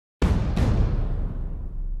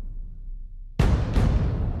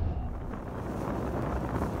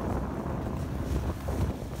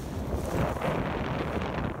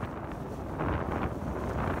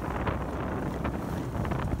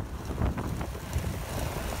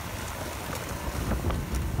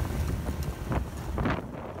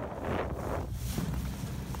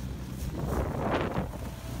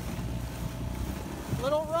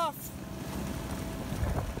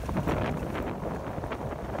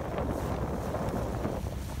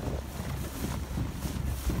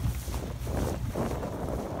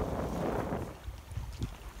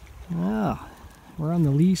we're on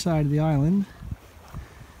the lee side of the island.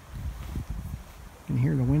 You can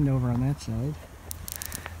hear the wind over on that side.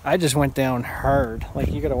 I just went down hard.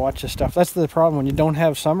 Like, you gotta watch this stuff. That's the problem when you don't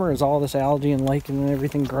have summer, is all this algae and lichen and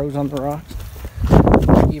everything grows on the rocks.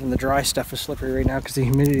 Even the dry stuff is slippery right now because of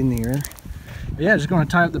the humidity in the air. But yeah, just going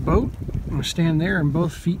to tie up the boat. I'm going to stand there and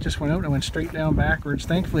both feet just went out. I went straight down backwards.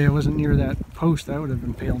 Thankfully I wasn't near that post. That would have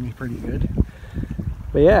impaled me pretty good.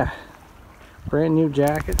 But yeah, brand new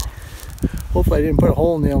jacket. Hopefully I didn't put a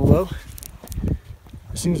hole in the elbow.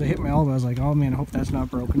 As soon as I hit my elbow I was like, oh man, I hope that's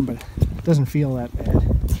not broken, but it doesn't feel that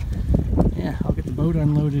bad. Yeah, I'll get the boat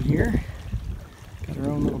unloaded here. Got our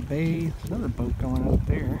own little bay. There's another boat going out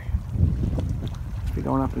there. Must be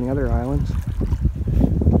going up in the other islands.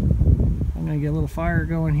 I'm gonna get a little fire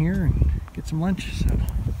going here and get some lunch, so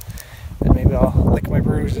then maybe I'll lick my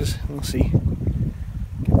bruises. We'll see.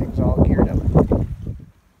 Get things all geared up.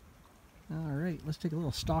 Alright, let's take a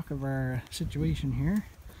little stock of our situation here.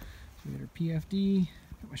 So we got our PFD,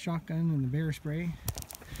 got my shotgun and the bear spray.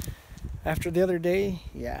 After the other day,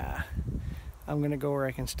 yeah, I'm gonna go where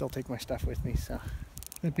I can still take my stuff with me, so.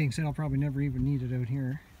 That being said, I'll probably never even need it out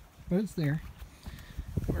here, but it's there.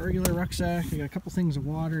 A regular rucksack. I got a couple things of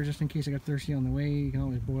water just in case I got thirsty on the way. You can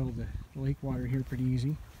always boil the lake water here pretty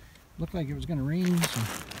easy. Looked like it was going to rain, so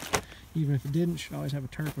even if it didn't, should always have a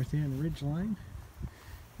tarp within a ridge line.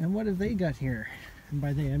 And what have they got here? And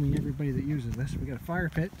by they, I mean everybody that uses this. We got a fire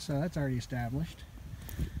pit, so that's already established.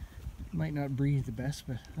 Might not breathe the best,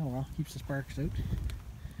 but oh well, keeps the sparks out.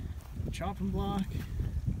 A chopping block.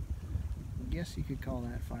 I guess you could call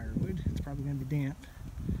that firewood. It's probably going to be damp.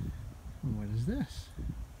 And what is this?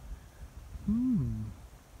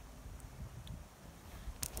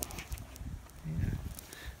 Yeah,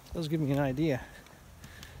 those give me an idea.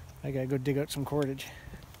 I gotta go dig out some cordage.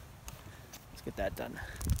 Let's get that done.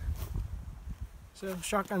 So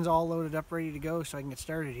shotgun's all loaded up, ready to go, so I can get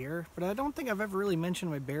started here. But I don't think I've ever really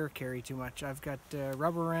mentioned my bear carry too much. I've got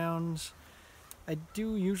rubber rounds. I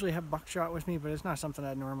do usually have buckshot with me, but it's not something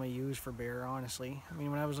I'd normally use for bear, honestly. I mean,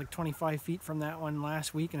 when I was like 25 feet from that one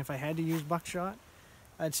last week, and if I had to use buckshot,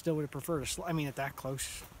 I'd still would have preferred I mean, at that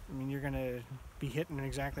close, I mean, you're going to be hitting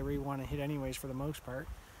exactly where you want to hit anyways for the most part.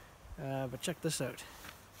 But check this out.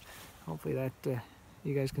 Hopefully that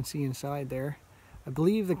you guys can see inside there. I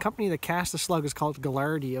believe the company that casts the slug is called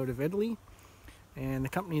Gallardi out of Italy. And the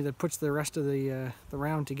company that puts the rest of the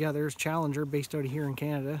round together is Challenger, based out of here in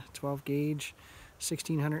Canada. 12 gauge,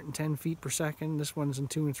 1610 feet per second. This one's in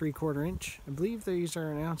 2 3/4 inch. I believe these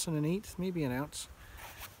are 1 1/8 ounce, maybe an ounce.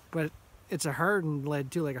 But it's a hardened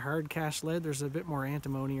lead too, like a hard cast lead. There's a bit more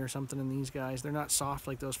antimony or something in these guys. They're not soft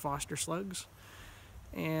like those Foster slugs.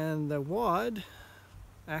 And the wad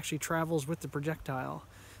actually travels with the projectile.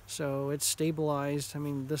 So it's stabilized. I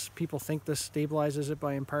mean, people think this stabilizes it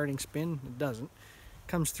by imparting spin. It doesn't.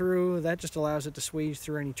 Comes through, that just allows it to swage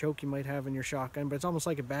through any choke you might have in your shotgun, but it's almost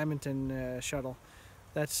like a badminton shuttle.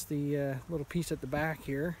 That's the little piece at the back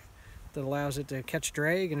here that allows it to catch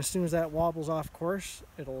drag, and as soon as that wobbles off course,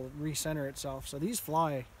 it'll recenter itself. So these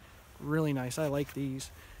fly really nice. I like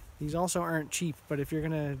these. These also aren't cheap, but if you're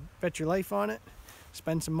gonna bet your life on it,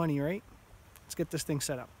 spend some money, right? Let's get this thing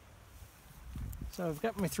set up. So I've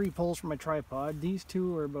got my 3 poles for my tripod. These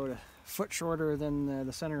 2 are about a foot shorter than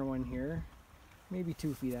the center one here. Maybe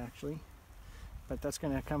 2 feet actually. But that's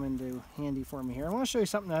going to come into handy for me here. I want to show you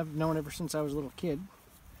something I've known ever since I was a little kid.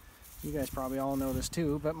 You guys probably all know this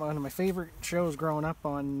too, but one of my favorite shows growing up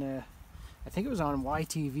on, I think it was on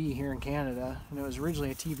YTV here in Canada, and it was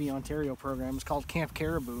originally a TV Ontario program. It's called Camp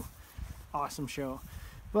Caribou. Awesome show.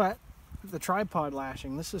 But the tripod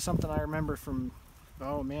lashing, this is something I remember from,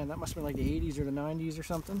 oh man, that must have been like the 80s or the 90s or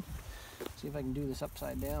something. See if I can do this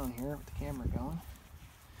upside down here with the camera going.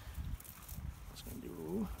 Just gonna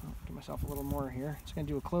do, I'll give myself a little more here. Just gonna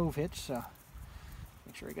do a clove hitch, so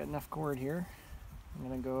make sure I got enough cord here. I'm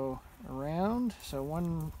gonna go around, so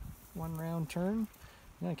one round turn.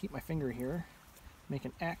 I'm gonna keep my finger here, make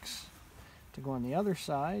an X to go on the other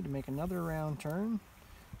side, make another round turn,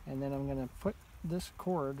 and then I'm gonna put this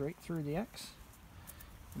cord right through the X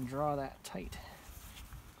and draw that tight.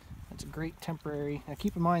 That's a great temporary. Now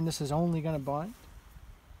keep in mind this is only going to bind.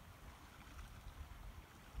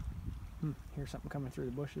 Here's something coming through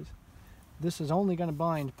the bushes. This is only going to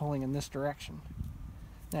bind pulling in this direction.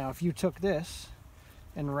 Now if you took this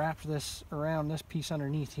and wrapped this around this piece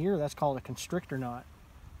underneath here, that's called a constrictor knot.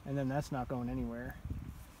 And then that's not going anywhere.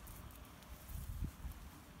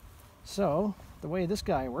 So the way this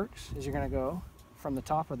guy works is you're going to go from the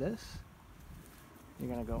top of this, you're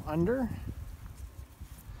going to go under,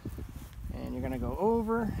 and you're going to go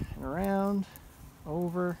over and around,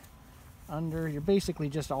 over, under. You're basically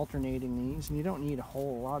just alternating these, and you don't need a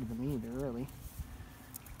whole lot of them either, really,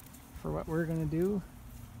 for what we're going to do.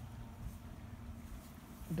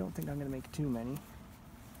 I don't think I'm going to make too many.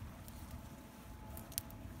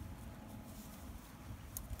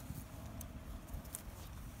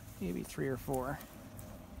 Maybe 3 or 4.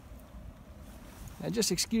 Now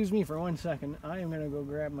just excuse me for 1 second. I am going to go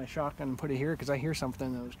grab my shotgun and put it here because I hear something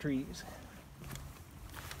in those trees.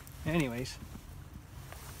 Anyways.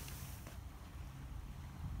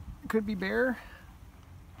 It could be bear,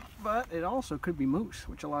 but it also could be moose,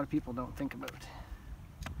 which a lot of people don't think about.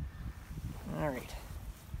 Alright.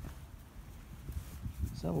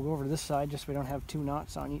 So we'll go over to this side just so we don't have 2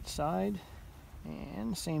 knots on each side.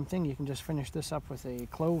 And same thing, you can just finish this up with a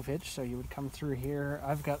clove hitch. So you would come through here.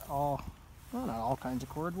 I've got all, well, not all kinds of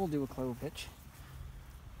cord. We'll do a clove hitch,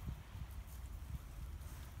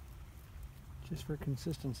 just for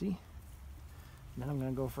consistency. And then I'm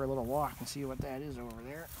going to go for a little walk and see what that is over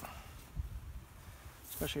there.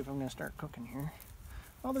 Especially if I'm going to start cooking here.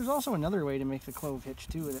 Well, there's also another way to make the clove hitch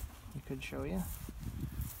too that we could show you.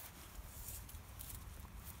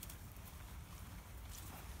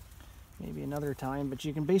 Maybe another time, but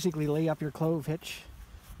you can basically lay up your clove hitch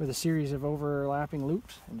with a series of overlapping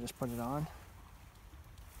loops and just put it on.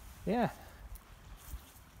 Yeah.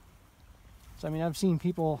 So I mean, I've seen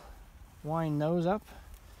people wind those up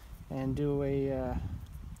and do a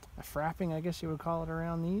frapping, I guess you would call it,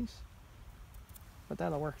 around these. But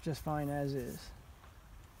that'll work just fine as is.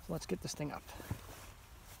 So let's get this thing up.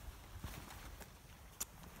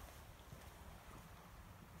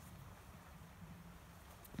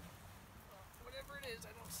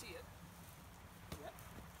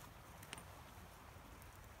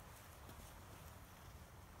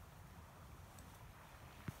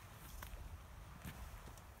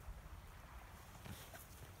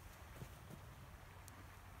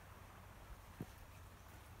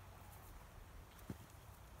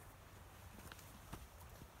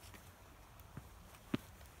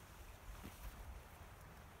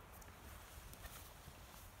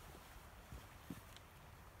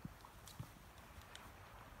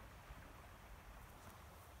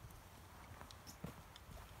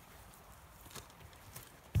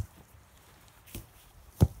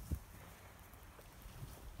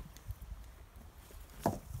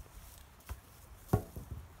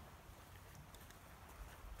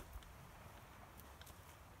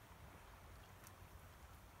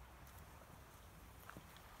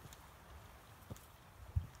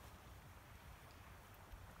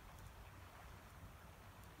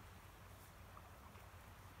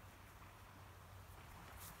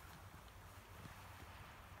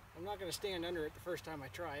 I'm not going to stand under it the first time I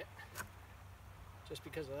try it, just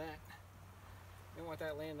because of that. You don't want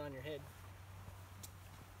that landing on your head,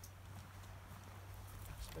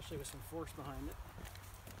 especially with some force behind it.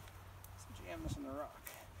 Let's jam this in the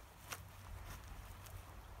rock.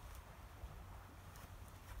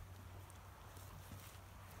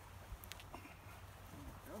 There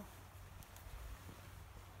we go.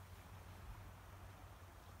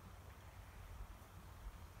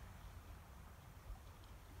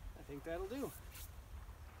 I think that'll do.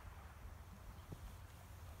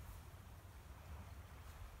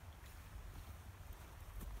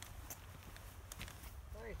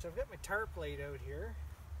 Alright, so I've got my tarp laid out here.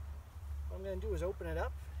 What I'm going to do is open it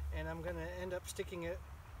up, and I'm going to end up sticking it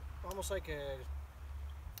almost like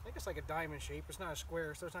I guess like a diamond shape. It's not a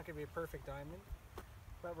square, so it's not going to be a perfect diamond.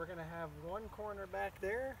 But we're going to have one corner back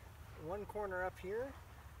there, one corner up here,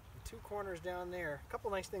 and 2 corners down there. A couple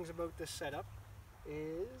nice things about this setup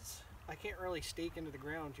is I can't really stake into the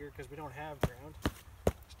ground here because we don't have ground.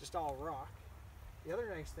 It's just all rock. The other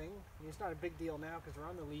nice thing, I mean, it's not a big deal now because we're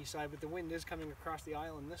on the lee side, but the wind is coming across the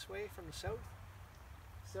island this way from the south.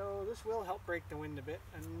 So this will help break the wind a bit.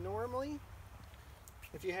 And normally,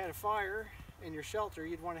 if you had a fire in your shelter,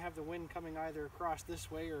 you'd want to have the wind coming either across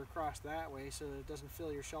this way or across that way so that it doesn't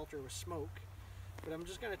fill your shelter with smoke. But I'm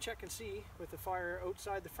just going to check and see with the fire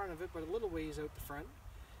outside the front of it, but a little ways out the front,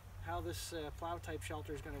 how this plow type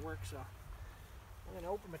shelter is going to work. So I'm going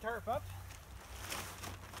to open my tarp up.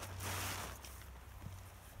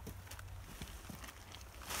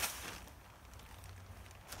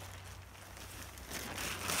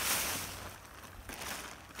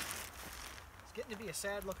 It's getting to be a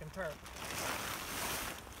sad looking tarp.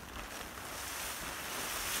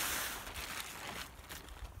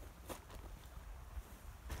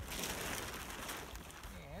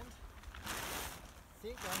 I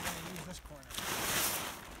think I'm going to use this corner.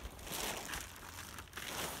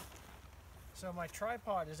 So my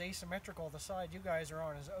tripod is asymmetrical. The side you guys are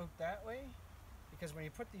on is out that way because when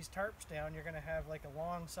you put these tarps down, you're going to have like a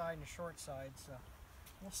long side and a short side, so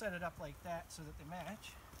we'll set it up like that so that they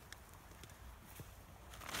match.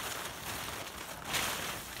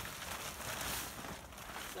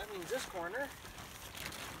 So that means this corner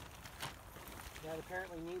that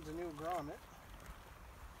apparently needs a new grommet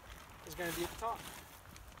is going to be at the top.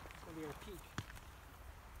 It's going to be our peak.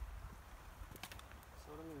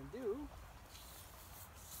 So what I'm going to do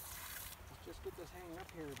is just get this hanging up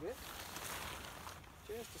here a bit,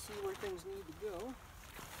 just to see where things need to go.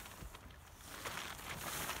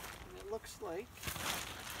 And it looks like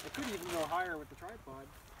I could even go higher with the tripod.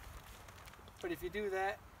 But if you do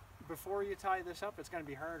that before you tie this up, it's going to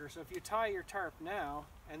be harder. So if you tie your tarp now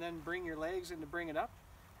and then bring your legs in to bring it up,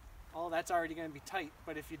 all that's already going to be tight.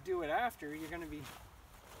 But if you do it after, you're going to be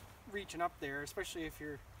reaching up there, especially if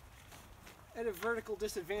you're at a vertical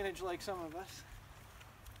disadvantage like some of us.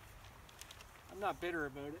 I'm not bitter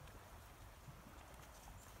about it.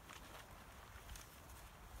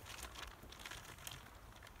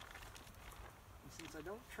 And since I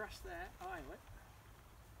don't trust that eyelet,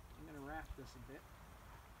 I'm going to wrap this a bit.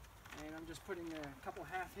 And I'm just putting a couple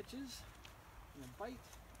half hitches and a bite.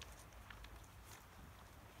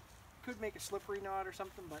 Could make a slippery knot or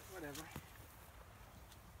something, but whatever.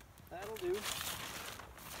 That'll do.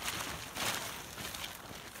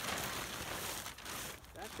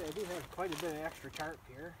 Actually, I do have quite a bit of extra tarp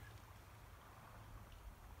here.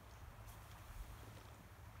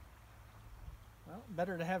 Well,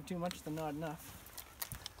 better to have too much than not enough.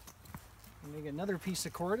 And make another piece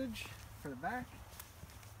of cordage for the back.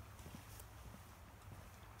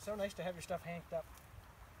 So nice to have your stuff hanked up.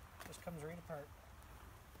 Just comes right apart.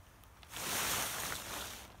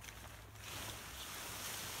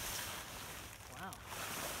 Wow.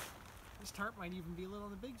 This tarp might even be a little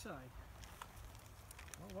on the big side.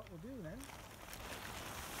 Well, what we'll do then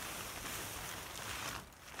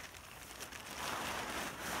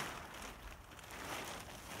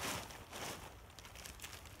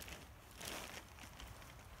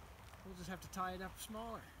we'll just have to tie it up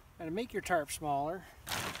smaller. Now to make your tarp smaller,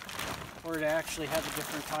 or to actually have a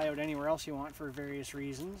different tie out anywhere else you want for various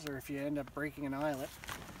reasons, or if you end up breaking an eyelet,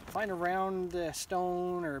 find a round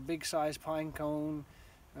stone or a big size pine cone,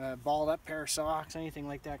 balled up pair of socks, anything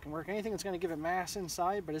like that can work. Anything that's going to give it mass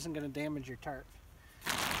inside but isn't going to damage your tarp.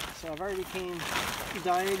 So I've already came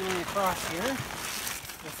diagonally across here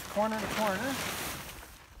with corner to corner.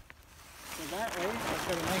 So that way I've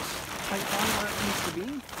got a nice tight line where it needs to be.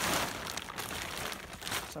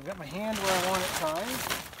 So I've got my hand where I want it tied.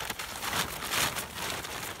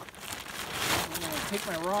 I'm going to take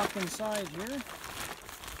my rock inside here.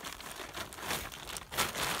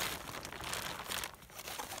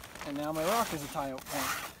 And now my rock is a tie-out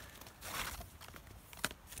point.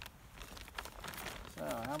 So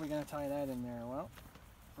how are we going to tie that in there? Well,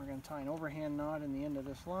 we're going to tie an overhand knot in the end of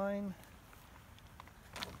this line.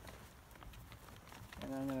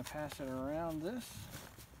 And I'm going to pass it around this.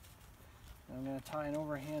 And I'm going to tie an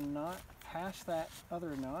overhand knot past that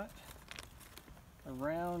other knot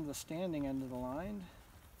around the standing end of the line.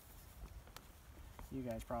 You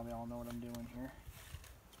guys probably all know what I'm doing here.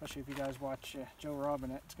 Especially if you guys watch Joe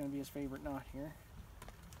Robinette, it's going to be his favorite knot here.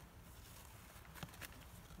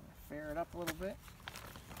 Fair it up a little bit.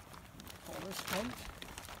 Pull this tight.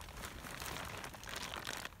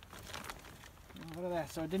 Look at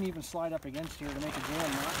that, so it didn't even slide up against here to make a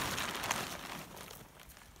jam knot.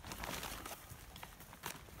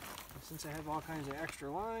 Since I have all kinds of extra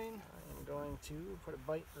line, I'm going to put a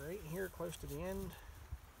bite right here close to the end.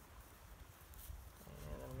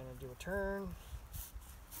 And I'm going to do a turn.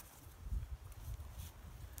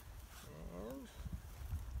 And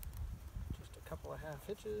just a couple of half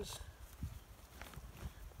hitches.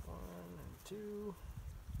 1 and 2.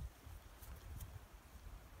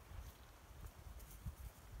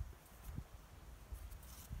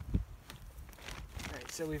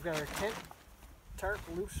 Alright, so we've got our tent tarp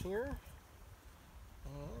loose here.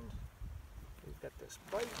 And we've got this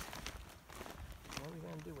bite. What are we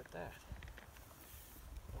going to do with that?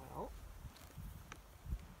 Well,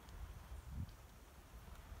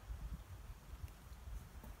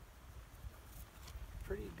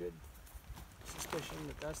 pretty good suspicion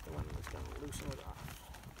that that's the one that's going to loosen it off.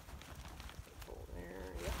 Pull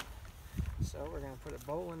there, yep. So we're going to put a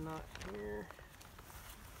bowline knot here.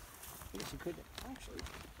 I guess you could actually,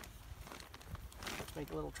 let's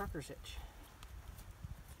make a little trucker's hitch.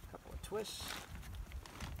 A couple of twists.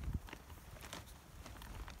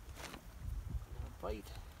 A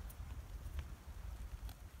bite.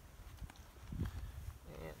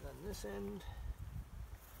 And then this end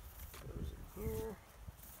goes in here.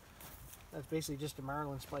 That's basically just a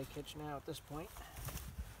marlin spike hitch now at this point.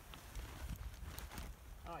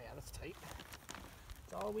 Oh yeah, that's tight.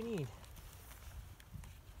 That's all we need.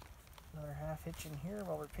 Another half hitch in here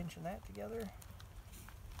while we're pinching that together.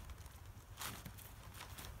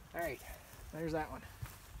 Alright, there's that one.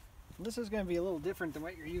 This is going to be a little different than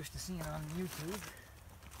what you're used to seeing on YouTube.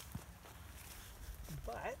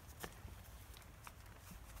 But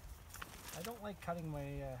I don't like cutting my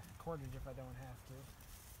cordage if I don't have to.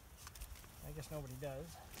 I guess nobody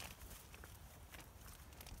does.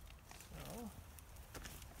 So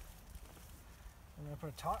I'm going to put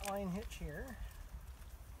a taut line hitch here.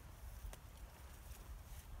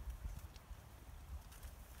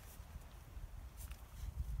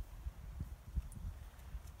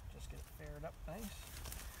 Just get it faired up nice.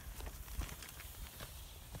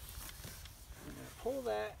 I'm going to pull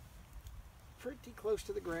that pretty close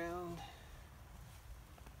to the ground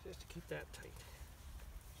just to keep that tight.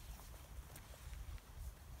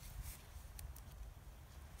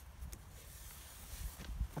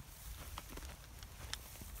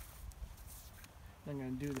 I'm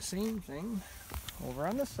going to do the same thing over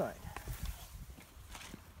on this side.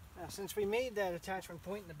 Now, since we made that attachment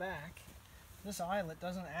point in the back, this eyelet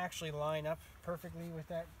doesn't actually line up perfectly with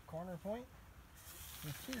that corner point.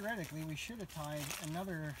 And theoretically, we should have tied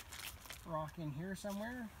another rock in here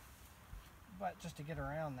somewhere, but just to get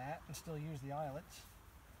around that and still use the eyelets.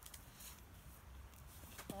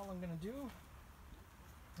 All I'm going to do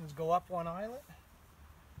is go up one eyelet,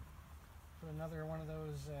 put another one of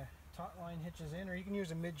those taut line hitches in, or you can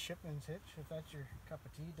use a midshipman's hitch if that's your cup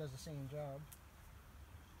of tea. It does the same job.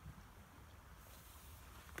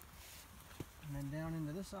 And then down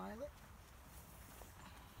into this eyelet.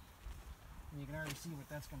 And you can already see what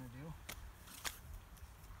that's going to do.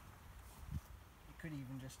 You could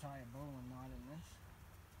even just tie a bowline knot in this.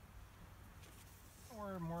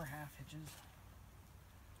 Or more half hitches.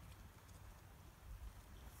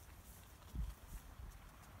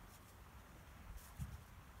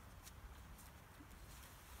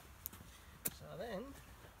 So then,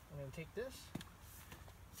 I'm going to take this,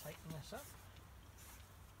 tighten this up.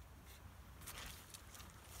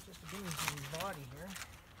 Just to give me some body here.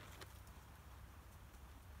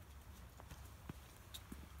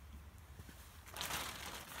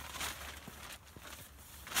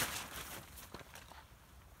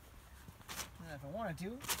 And if I wanted to,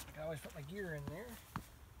 I can always put my gear in there.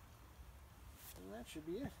 And that should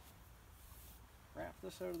be it. Wrap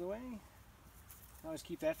this out of the way. I always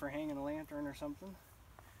keep that for hanging a lantern or something.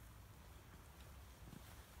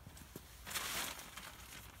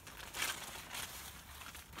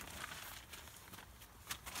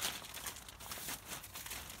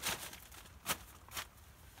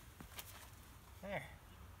 There.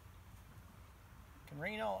 Can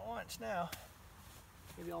rain all at once now.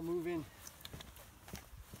 Maybe I'll move in.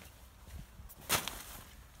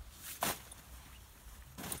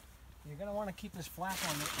 You're going to want to keep this flap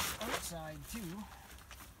on the outside too,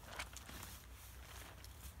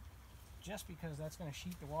 just because that's going to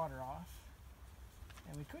sheet the water off.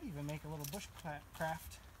 And we could even make a little bushcraft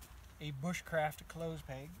clothes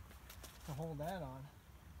peg to hold that on.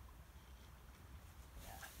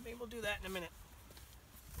 Yeah, maybe we'll do that in a minute.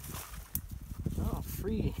 Oh,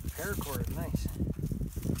 free paracord, nice.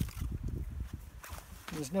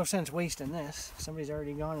 There's no sense wasting this. Somebody's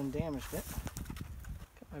already gone and damaged it.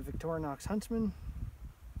 My Victorinox Huntsman.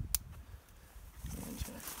 And I'm just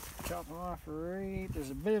going to chop them off right. There's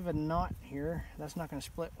a bit of a knot here. That's not going to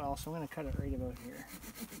split well, so I'm going to cut it right about here.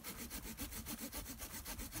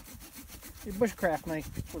 A bushcraft knife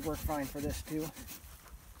would work fine for this too.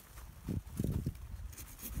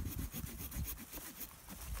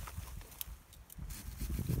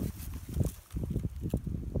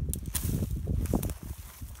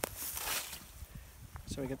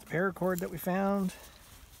 So we got the paracord that we found.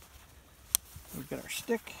 We've got our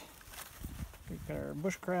stick, we've got our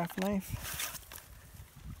bushcraft knife.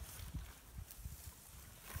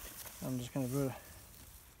 I'm just going to do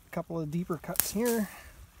a couple of deeper cuts here,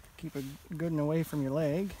 keep it good and away from your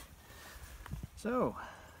leg. So,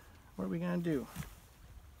 what are we going to do?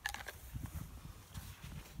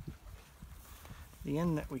 The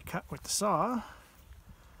end that we cut with the saw,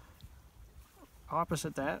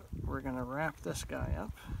 opposite that, we're going to wrap this guy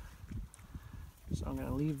up. So I'm going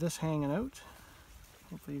to leave this hanging out.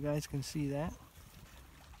 Hopefully you guys can see that.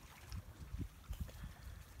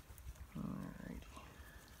 Alrighty.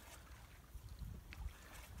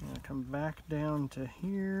 I'm going to come back down to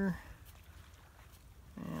here.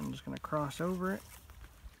 And I'm just going to cross over it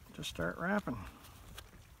to start wrapping.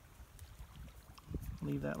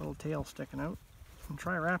 Leave that little tail sticking out. And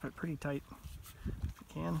try to wrap it pretty tight if you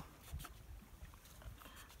can.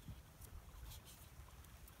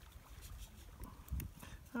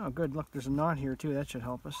 Oh good, look, there's a knot here too, that should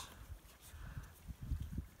help us.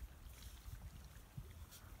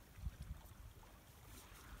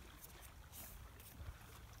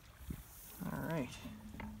 Alright.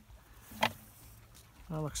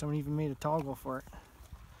 Oh look, someone even made a toggle for it.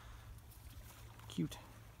 Cute.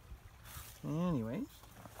 Anyway.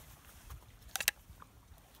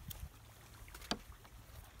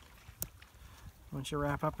 Once you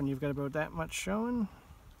wrap up and you've got about that much showing,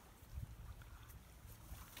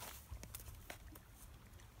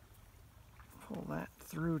 pull that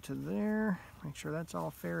through to there. Make sure that's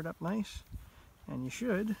all faired up nice. And you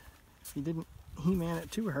should, if you didn't He-Man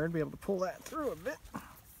it too hard, be able to pull that through a bit.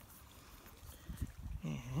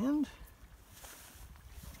 And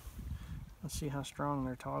let's see how strong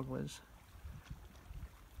their toggle is.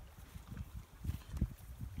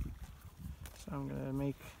 So I'm going to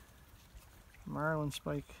make marlin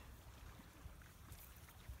spike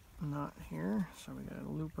knot here. So we got to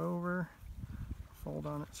loop over, fold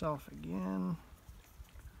on itself again.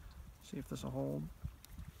 See if this will hold.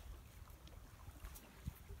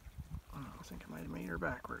 Oh, I think I might have made her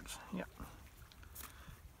backwards. Yep.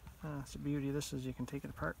 That's the beauty of this, is you can take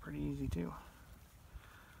it apart pretty easy too.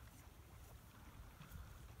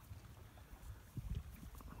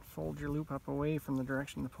 Fold your loop up away from the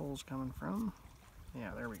direction the pull's coming from.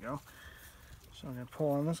 Yeah, there we go. So I'm going to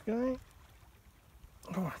pull on this guy.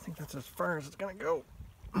 Oh, I think that's as far as it's going to go.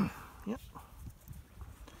 Yep.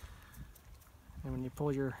 And when you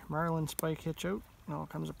pull your marlin spike hitch out, it all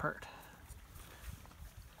comes apart.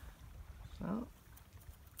 So,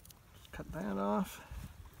 just cut that off.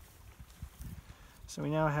 So we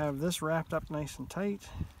now have this wrapped up nice and tight.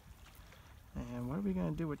 And what are we going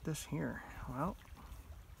to do with this here? Well,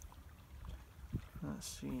 let's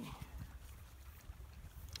see.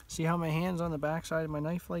 See how my hand's on the back side of my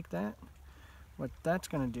knife like that? What that's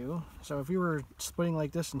going to do, so if you were splitting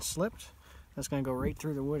like this and slipped, that's going to go right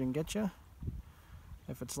through the wood and get you.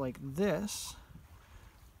 If it's like this,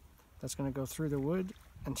 that's going to go through the wood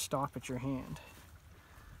and stop at your hand.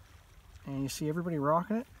 And you see everybody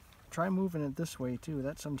rocking it? Try moving it this way too.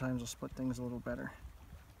 That sometimes will split things a little better.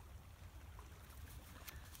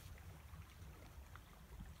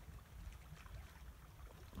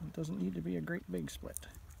 It doesn't need to be a great big split.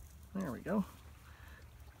 There we go.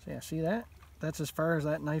 So yeah, see that? That's as far as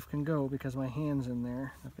that knife can go because my hand's in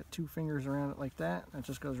there. I've got 2 fingers around it like that. That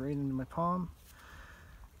just goes right into my palm.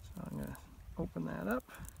 So I'm going to open that up.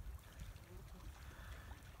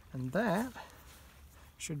 And that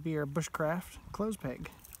should be our bushcraft clothes peg.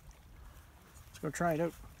 Let's go try it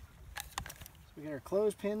out. So we got our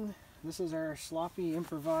clothespin. This is our sloppy,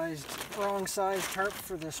 improvised, wrong size tarp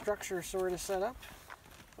for the structure sort of set up.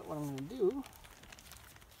 But what I'm going to do,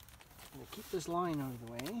 I'm going to keep this line out of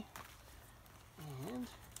the way. And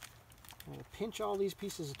I'm going to pinch all these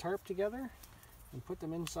pieces of tarp together and put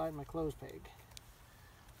them inside my clothes peg.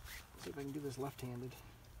 See if I can do this left-handed.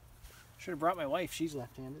 Should have brought my wife, she's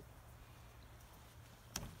left-handed.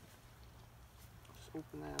 Just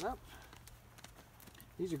open that up.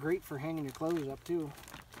 These are great for hanging your clothes up too.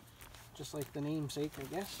 Just like the namesake,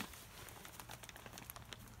 I guess.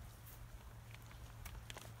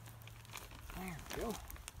 There we go.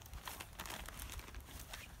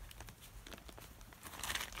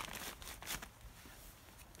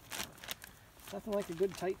 Nothing like a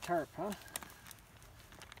good tight tarp, huh?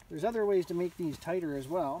 There's other ways to make these tighter as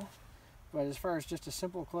well, but as far as just a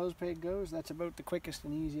simple clothes peg goes, that's about the quickest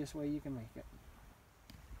and easiest way you can make it.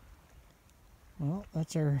 Well,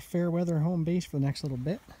 that's our fair weather home base for the next little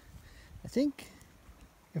bit. I think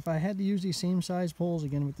if I had to use these same size poles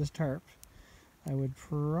again with this tarp, I would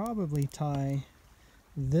probably tie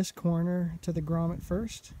this corner to the grommet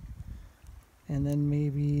first, and then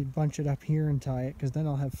maybe bunch it up here and tie it, because then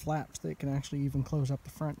I'll have flaps that can actually even close up the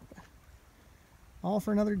front. All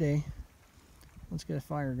for another day. Let's get a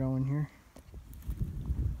fire going here.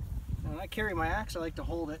 Now when I carry my axe, I like to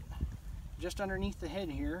hold it just underneath the head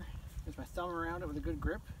here, with my thumb around it with a good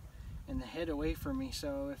grip, and the head away from me.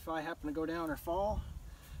 So if I happen to go down or fall,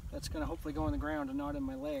 that's going to hopefully go on the ground and not in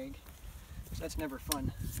my leg. So that's never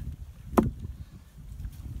fun.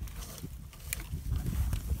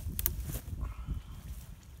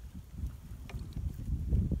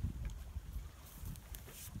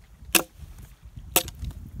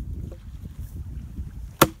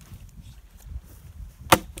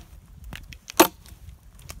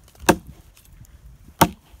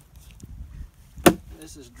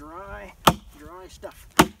 This is dry stuff.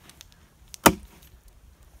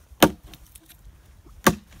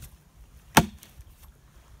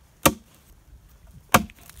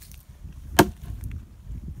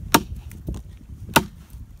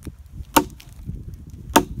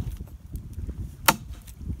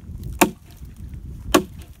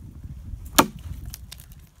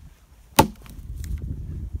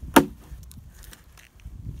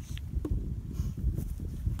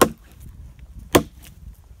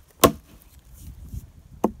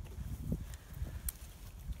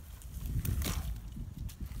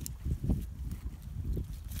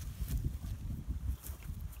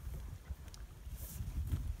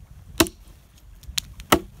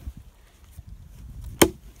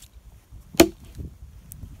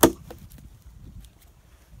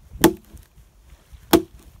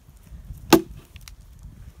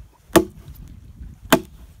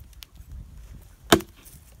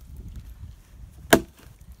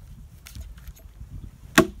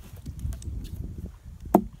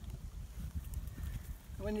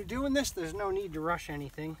 when you're doing this, there's no need to rush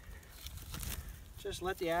anything. Just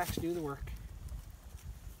let the axe do the work.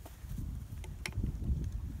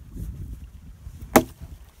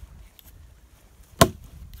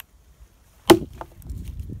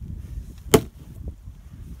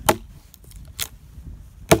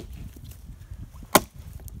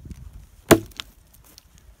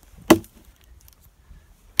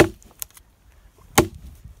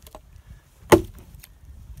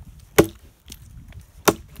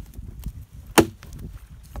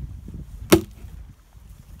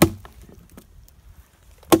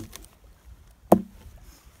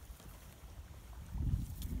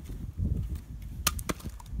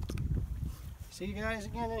 See you guys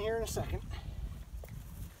again in here in a second.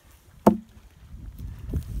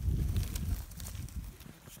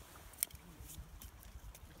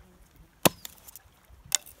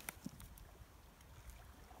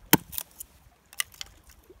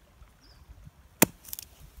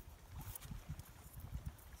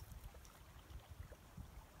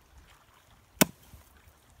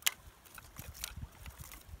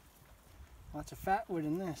 Lots of fat wood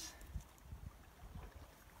in this.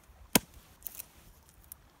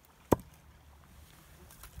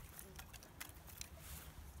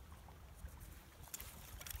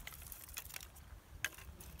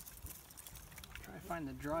 Try to find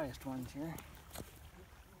the driest ones here.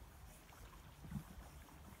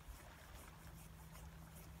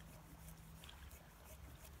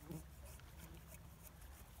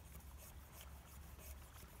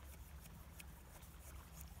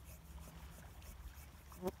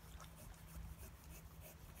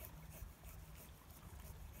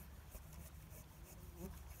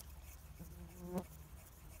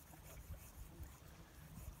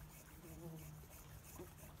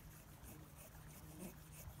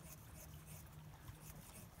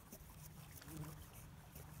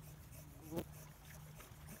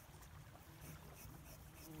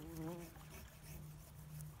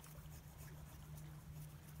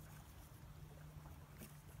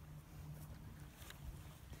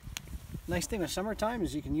 Nice thing with summertime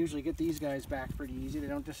is you can usually get these guys back pretty easy. They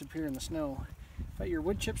don't disappear in the snow. But your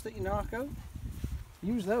wood chips that you knock out,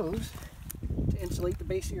 use those to insulate the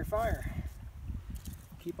base of your fire.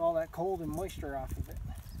 Keep all that cold and moisture off of it.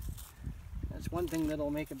 That's one thing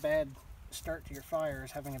that'll make a bad start to your fire,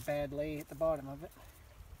 is having a bad lay at the bottom of it.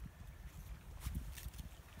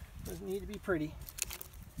 Doesn't need to be pretty.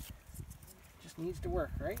 Just needs to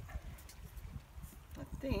work, right? I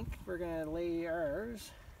think we're gonna lay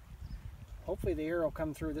ours. Hopefully the air will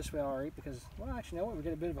come through this way all right, because, well, actually, you know what? We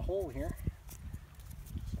got a bit of a hole here.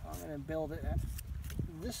 So I'm going to build it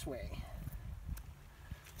this way.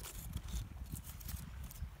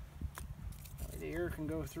 That way the air can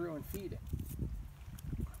go through and feed it.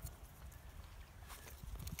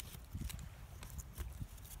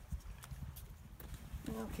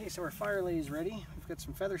 Okay, so our fire lay is ready. We've got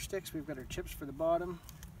some feather sticks. We've got our chips for the bottom.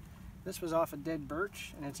 This was off a dead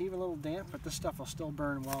birch, and it's even a little damp, but this stuff will still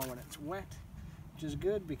burn well when it's wet, which is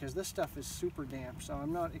good because this stuff is super damp, so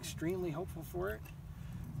I'm not extremely hopeful for it.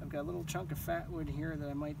 I've got a little chunk of fat wood here that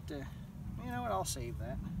I might, you know what, I'll save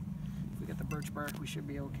that. If we get the birch bark, we should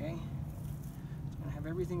be okay. So I'm going to have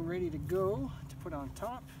everything ready to go to put on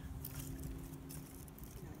top. I'm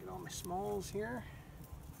going to get all my smalls here.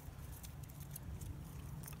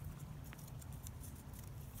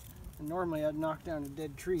 And normally I'd knock down a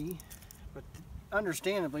dead tree, but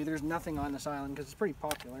understandably there's nothing on this island because it's pretty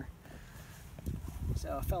popular.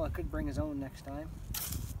 So a fella could bring his own next time.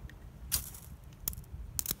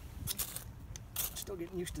 Still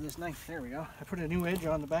getting used to this knife. There we go. I put a new edge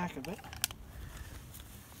on the back of it.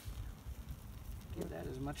 Give that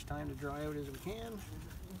as much time to dry out as we can.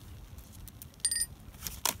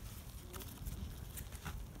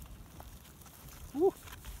 Woo!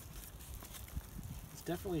 It's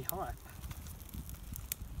definitely hot.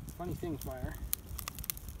 Funny thing, fire.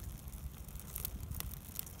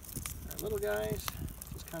 Our little guys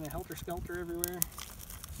just kind of helter-skelter everywhere.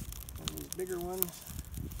 And these bigger ones.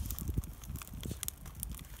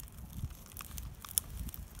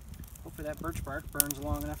 Hopefully that birch bark burns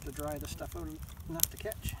long enough to dry the stuff out enough to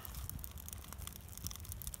catch.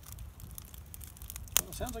 Well,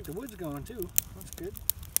 it sounds like the wood's going too. That's good.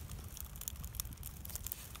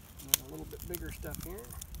 And a little bit bigger stuff here.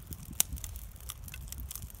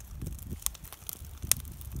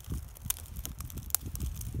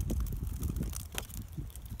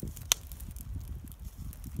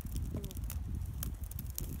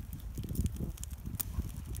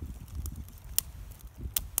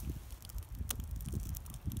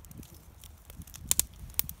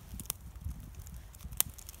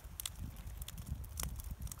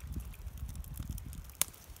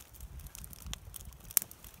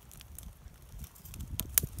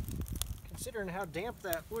 considering how damp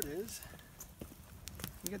that wood is,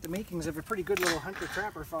 you get the makings of a pretty good little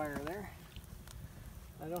hunter-trapper fire there.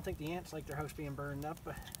 I don't think the ants like their house being burned up,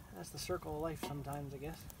 but that's the circle of life sometimes, I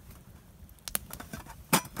guess.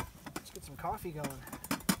 Let's get some coffee going.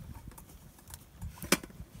 I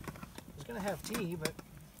was going to have tea, but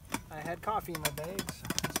I had coffee in my bag, so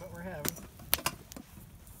that's what we're having.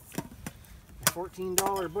 My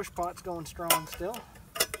 $14 bush pot's going strong still.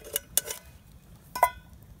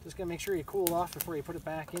 Just gotta make sure you cool it off before you put it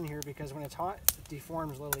back in here, because when it's hot, it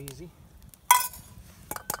deforms a little easy.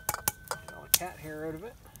 Get all the cat hair out of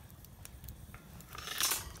it.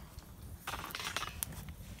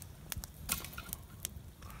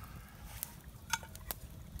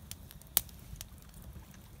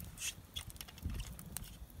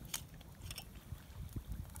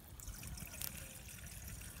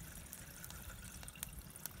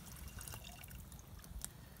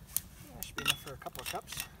 That should be enough for a couple of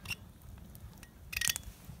cups.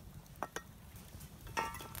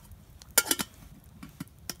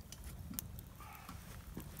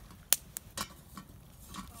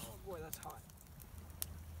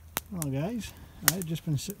 Well guys, I've just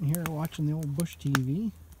been sitting here watching the old bush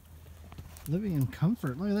TV, living in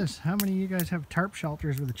comfort. Look at this. How many of you guys have tarp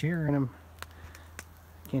shelters with a chair in them?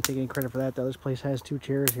 Can't take any credit for that though. This place has 2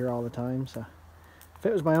 chairs here all the time, so if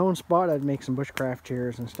it was my own spot, I'd make some bushcraft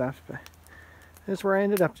chairs and stuff, but that's where I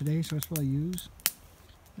ended up today, so that's what I use.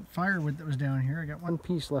 That firewood that was down here, I got 1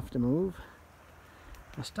 piece left to move.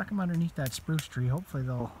 I stuck them underneath that spruce tree. Hopefully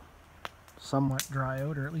they'll somewhat dry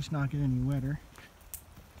out, or at least not get any wetter.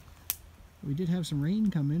 We did have some rain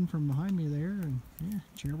come in from behind me there, and yeah,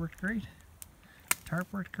 chair worked great. Tarp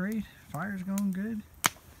worked great. Fire's going good.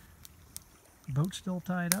 Boat's still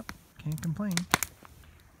tied up. Can't complain.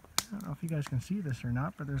 I don't know if you guys can see this or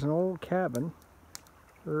not, but there's an old cabin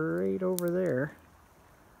right over there.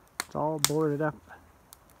 It's all boarded up.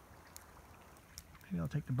 Maybe I'll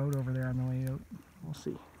take the boat over there on the way out. We'll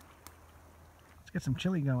see. Let's get some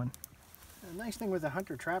chili going. The nice thing with a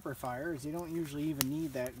hunter-trapper fire is you don't usually even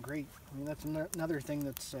need that grate. I mean, that's another thing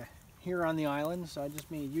that's here on the island, so I just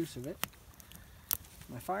made use of it.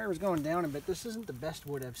 My fire was going down a bit. This isn't the best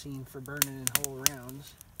wood I've seen for burning in whole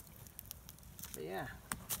rounds. But yeah,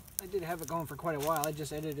 I did have it going for quite a while. I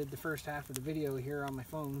just edited the first half of the video here on my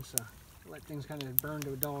phone, so I let things kind of burn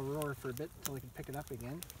to a dull roar for a bit until I could pick it up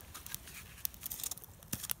again.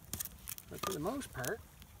 But for the most part,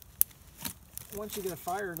 once you get a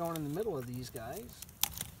fire going in the middle of these guys,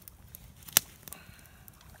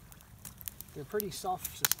 they're pretty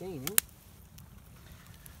self-sustaining.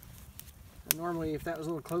 And normally if that was a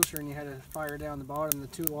little closer and you had a fire down the bottom, the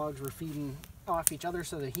 2 logs were feeding off each other,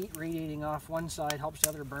 so the heat radiating off one side helps the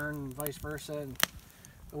other burn, and vice versa, and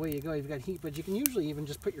away you go, you've got heat. But you can usually even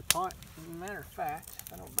just put your pot, as a matter of fact,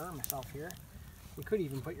 if I don't burn myself here, you could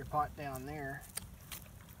even put your pot down there.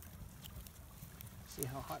 See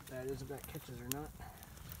how hot that is, if that catches or not.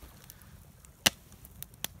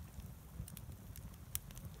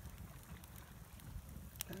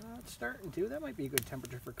 It's starting to. That might be a good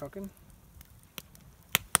temperature for cooking.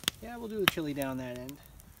 Yeah, we'll do the chili down that end.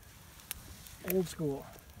 Old school.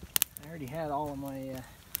 I already had all of my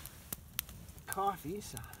coffee,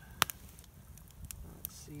 so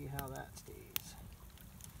let's see how that stays.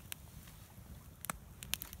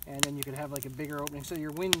 And then you could have like a bigger opening, so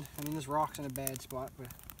your wind, I mean this rock's in a bad spot, but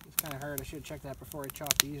it's kind of hard. I should have checked that before I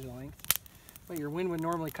chopped these length. But your wind would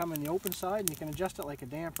normally come in the open side, and you can adjust it like a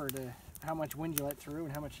damper to how much wind you let through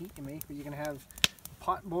and how much heat you make. But you can have a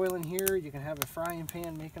pot boiling here, you can have a frying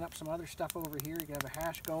pan making up some other stuff over here, you can have a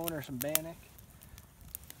hash going or some bannock.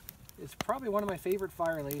 It's probably one of my favorite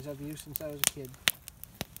fire lays I've used since I was a kid.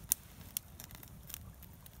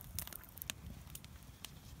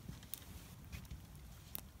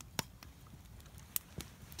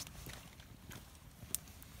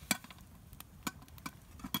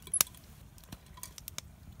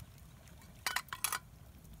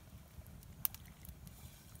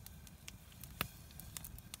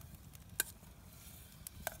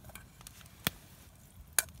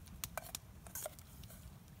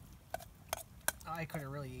 I could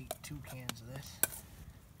have really ate 2 cans of this.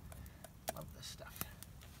 Love this stuff.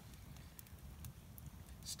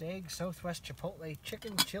 Stag Southwest Chipotle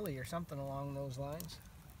Chicken Chili or something along those lines.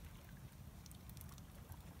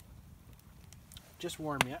 Just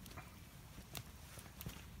warm yet.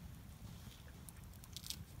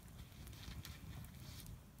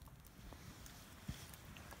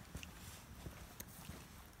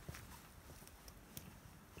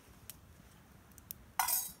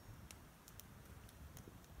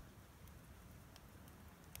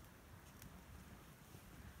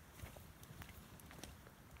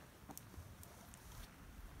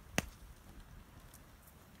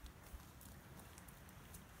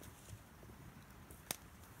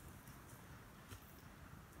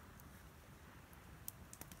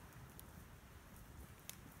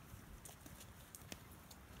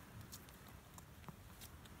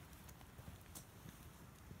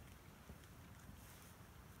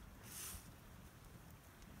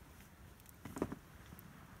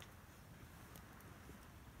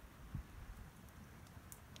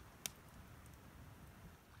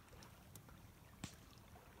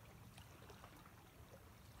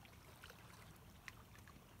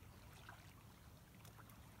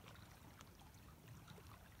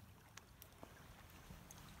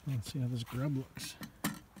 Let's see how this grub looks. A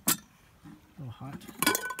little hot.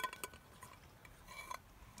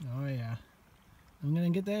 Oh yeah. I'm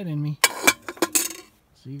gonna get that in me.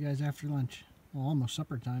 See you guys after lunch. Well, almost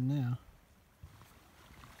supper time now.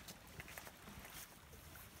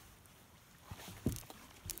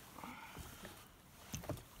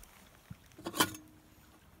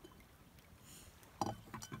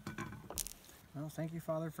 Well, thank you,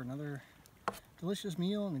 Father, for another delicious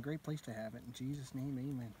meal and a great place to have it. In Jesus' name,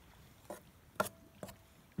 amen.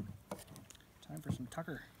 Time for some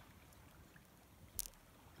tucker.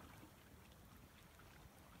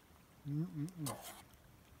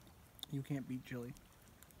 You can't beat chili.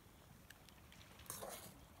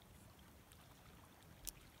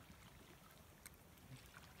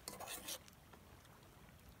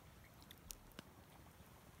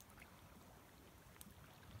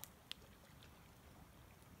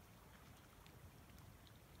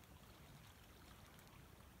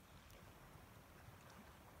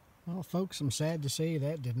 Well, folks, I'm sad to say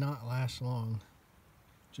that did not last long.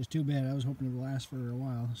 Just too bad. I was hoping it would last for a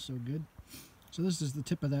while. It's so good. So this is the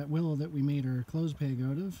tip of that willow that we made our clothes peg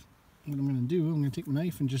out of. What I'm going to do, I'm going to take my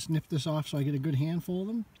knife and just nip this off so I get a good handful of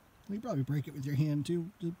them. You can probably break it with your hand too.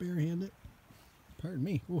 Just barehand it. Pardon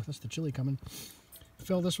me. Oh, that's the chili coming.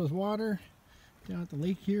 Fill this with water down at the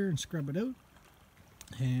lake here and scrub it out.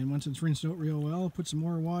 And once it's rinsed out real well, put some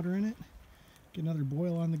more water in it. Get another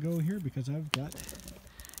boil on the go here because I've got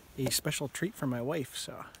a special treat for my wife.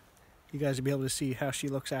 So you guys will be able to see how she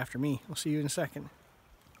looks after me. We'll see you in a second.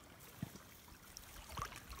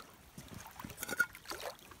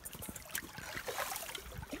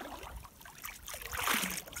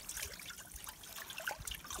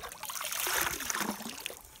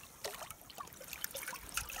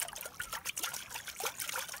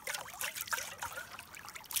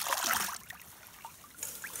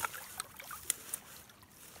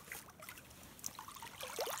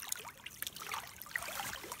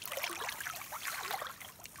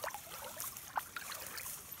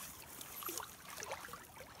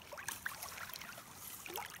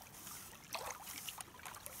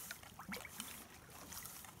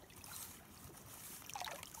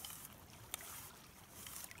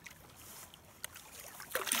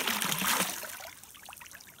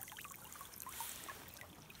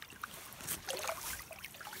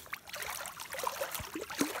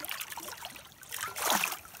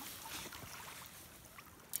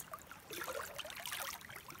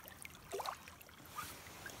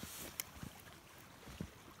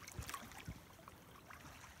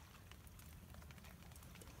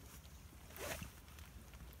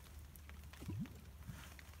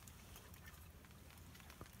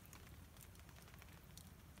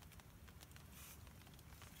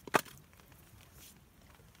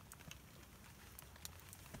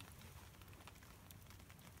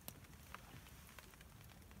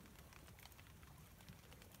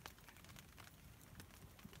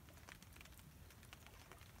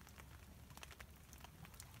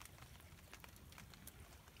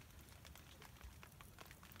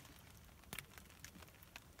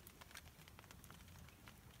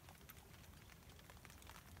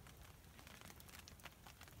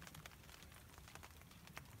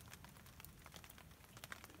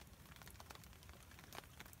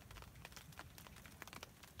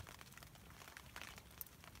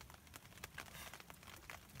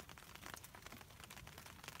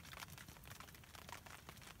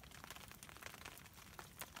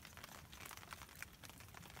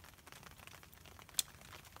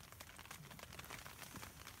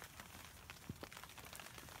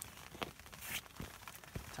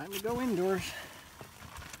 Time to go indoors.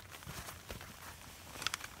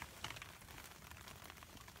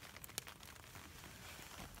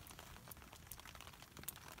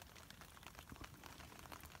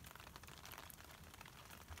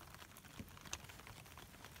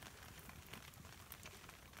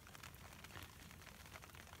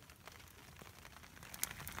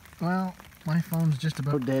 Well, my phone's just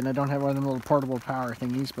about dead and I don't have one of them little portable power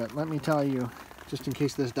thingies, but let me tell you, just in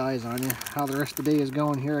case this dies on you, how the rest of the day is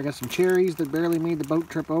going here. I got some cherries that barely made the boat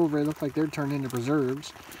trip over. They look like they're turned into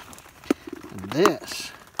preserves. And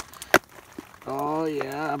this, oh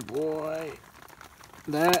yeah, boy,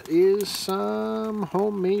 that is some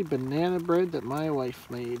homemade banana bread that my wife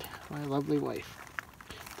made, my lovely wife.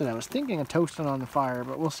 That I was thinking of toasting on the fire,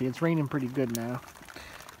 but we'll see. It's raining pretty good now.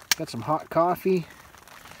 Got some hot coffee.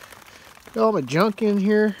 Got all my junk in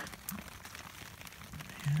here.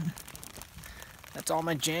 That's all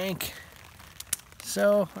my jank.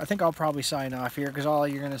 So I think I'll probably sign off here because all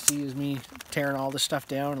you're going to see is me tearing all this stuff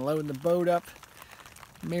down and loading the boat up.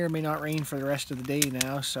 May or may not rain for the rest of the day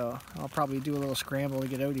now, so I'll probably do a little scramble to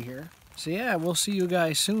get out of here. So yeah, we'll see you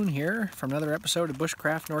guys soon here from another episode of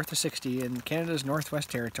Bushcraft North of 60 in Canada's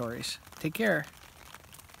Northwest Territories. Take care.